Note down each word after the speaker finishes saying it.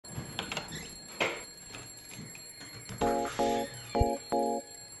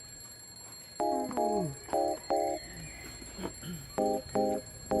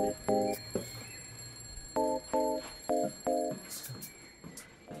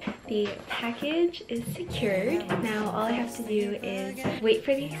The package is secured. Now all I have to do is wait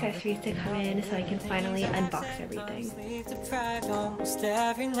for the accessories to come in so I can finally unbox everything. Almost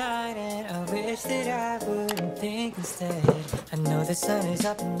every night, and I wish that I wouldn't think instead. I know the sun is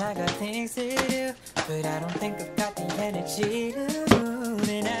up and I got things to do, but I don't think I've got the energy to move.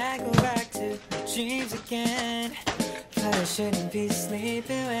 And I go back to my dreams again, but I shouldn't be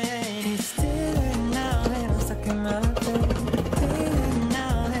sleeping when it's still now and I'm stuck in my bed.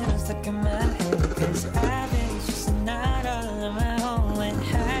 Now and I'm stuck in my head, 'cause I've been just not all on my own when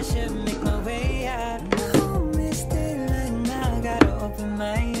I should make my way out. Home is daylight now, gotta open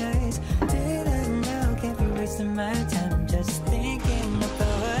my eyes. Daylight now, can't be wasting my time just thinking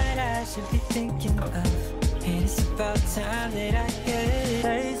about what I should be thinking of. And it's about time that I get it.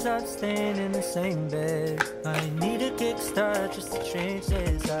 Days up staying in the same bed. I need a kickstart just to change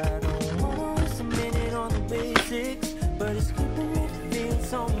this. I don't want to waste a minute on the basics, but it's keeping me feeling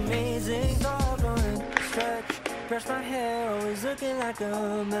so amazing. Stop on stretch, brush my hair, always looking like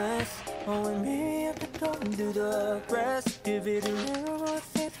a mess. Oh, and maybe I could go and do the rest. Give it a little more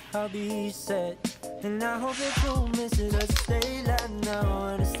faith, I'll be set. And I hope that you'll miss it. I stay like now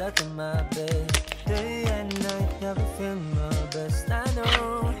when I'm stuck in my bed. Day and night, never feeling my best. I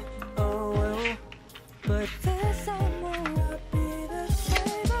know, oh well, but this I know I'll be the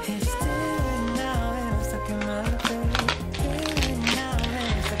same. It's still now and I'm stuck in my bed. Still now and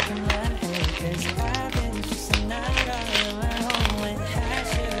I'm stuck in my head, 'cause I've been just not all on my own when I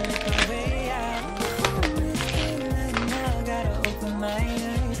should make my way out. Home is daylight now, gotta open my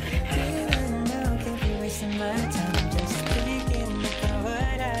eyes. Daylight now, can't be wasting my time just thinking about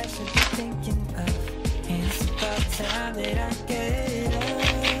what I should be thinking of. And it's about time that I get up.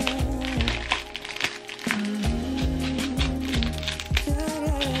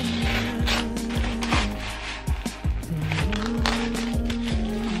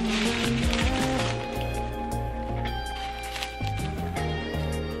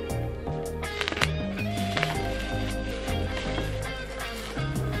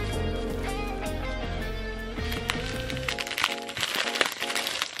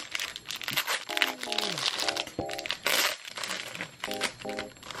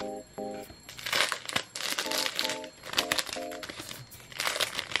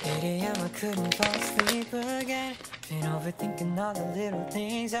 I couldn't fall asleep again. Been overthinking all the little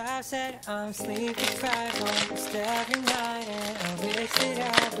things I've said. I'm sleep deprived almost every night, and I wish that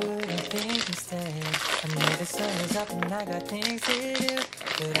I wouldn't think instead. I know the sun is up and I got things to do,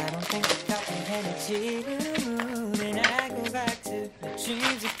 but I don't think I've got the energy to move. And I go back to my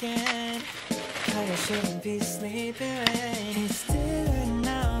dreams again, but I shouldn't be sleeping when it's still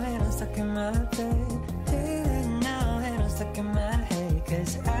now and I'm stuck in my bed. Daylight now and I'm stuck in my head,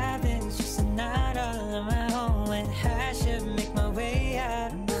 'cause I've been just not all on my own when I should make my way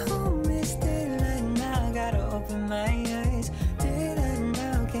out. Home is daylight now, gotta open my eyes. Daylight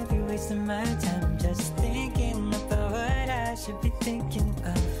now, can't be wasting my time just thinking about what I should be thinking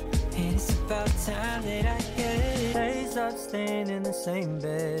of. And it's about time that I get it. Days up staying in the same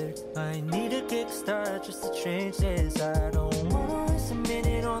bed. I need a kickstart just to change this. I don't want to waste a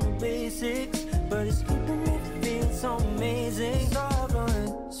minute on the basics, but it's keeping me feeling so amazing. Stop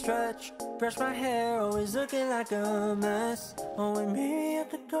on stretch, brush my hair, always looking like a mess. Oh, and maybe I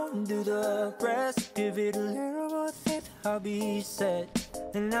could go and do the rest. Give it a little more faith, I'll be set.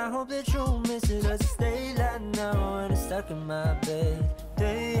 And I hope that you'll miss it. I stay like now when I'm stuck in my bed.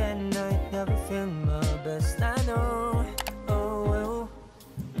 Day and night, never feeling my best. I know, oh well,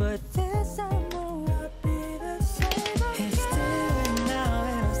 but this I know I'll be the same. It's still now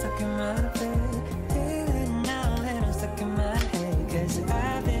and I'm stuck in my bed. Day now and I'm stuck in my head, 'cause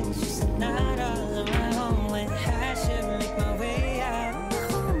I've been just not all on my own when I should make my way out.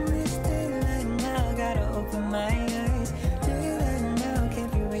 Home is daylight now, gotta open my eyes. Daylight now,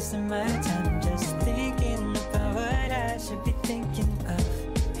 can't be wasting my time just thinking about what I should be thinking of.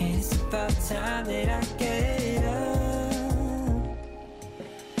 And it's about time that I get up.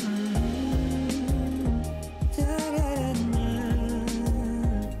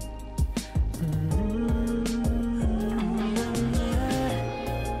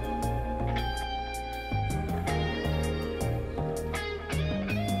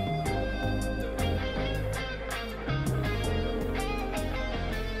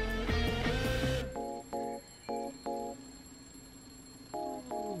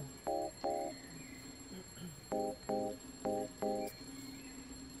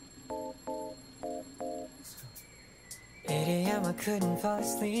 8 a.m. I couldn't fall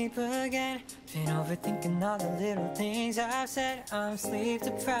asleep again. Been overthinking all the little things I've said. I'm sleep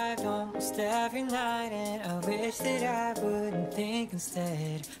deprived almost every night, and I wish that I wouldn't think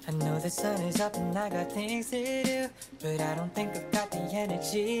instead. I know the sun is up and I got things to do, but I don't think I've got the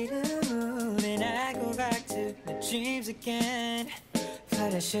energy to move. And I go back to the dreams again,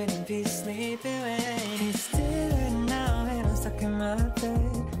 but I shouldn't be sleeping when it's daylight now and I'm stuck in my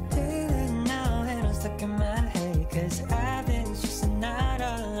bed. Daylight now and I'm stuck in my head, 'cause I've been stressing out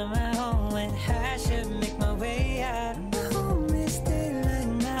all on my own when I should make my way out. Home is daylight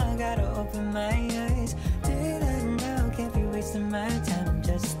now, gotta open my eyes. Daylight now, can't be wasting my time. I'm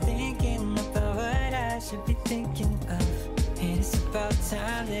just thinking about what I should be thinking of, and it's about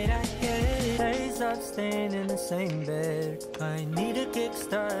time that I get it. Hey, stop staying in the same bed. I need a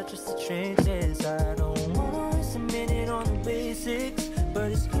kickstart just to change this. I don't wanna waste a minute on the basics,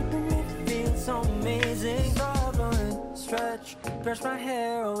 but it's keeping me feeling so amazing. Goblin, stretch, brush my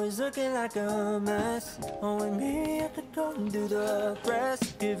hair, always looking like a mess. Oh, and maybe I could go and do the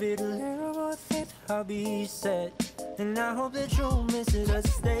rest. Give it a little more faith, I'll be set. And I hope that you'll miss it. I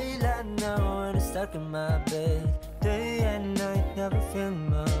stay like now and I'm stuck in my bed. Day and night, never feeling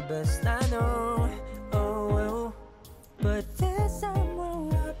my best. I know, oh well, but